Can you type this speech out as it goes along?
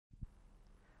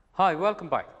Hi, welcome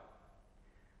back.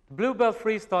 The Blue Belt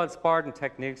Freestyle sparring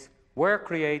techniques were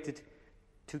created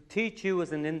to teach you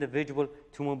as an individual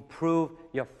to improve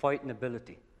your fighting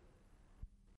ability.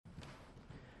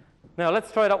 Now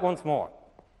let's try that once more.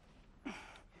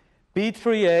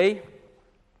 B3A,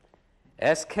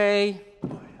 SK,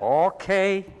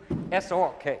 RK,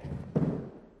 SRK.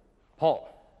 Paul.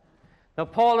 Now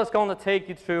Paul is going to take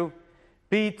you through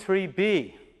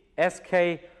B3B,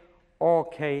 SK,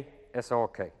 RK,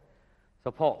 SRK. So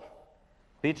Paul,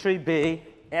 B3B,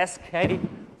 SK,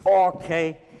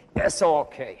 RK,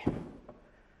 SRK.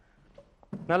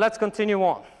 Now let's continue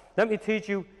on. Let me teach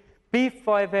you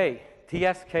B5A,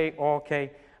 TSK, RK,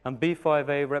 and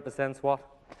B5A represents what?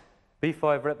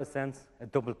 B5 represents a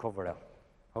double cover out.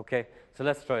 Okay, so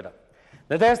let's try that.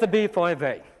 Now there's the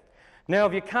B5A. Now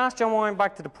if you cast your mind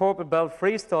back to the purple belt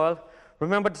freestyle,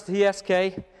 remember the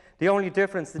TSK? The only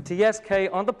difference, the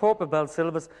TSK on the purple belt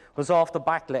syllabus was off the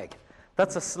back leg.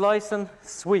 That's a slice and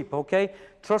sweep, okay?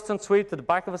 Thrust and sweep to the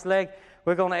back of his leg.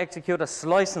 We're going to execute a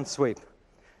slice and sweep.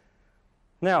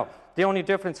 Now, the only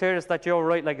difference here is that your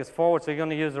right leg is forward, so you're going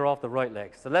to use her off the right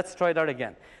leg. So let's try that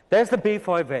again. There's the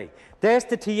B5A. There's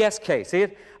the TSK. See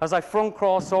it? As I front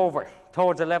cross over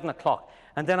towards 11 o'clock.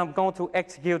 And then I'm going to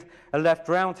execute a left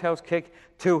roundhouse kick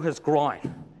to his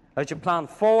groin. As you plan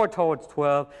forward towards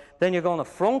 12, then you're going to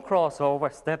front cross over,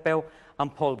 step out,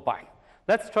 and pull back.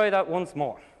 Let's try that once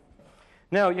more.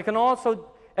 Now, you can also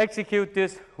execute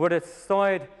this with a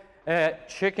side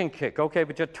chicken kick, okay?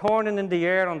 But you're turning in the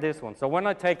air on this one. So when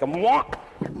I take him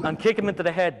and kick him into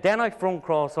the head, then I front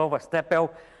cross over, step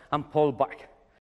out, and pull back.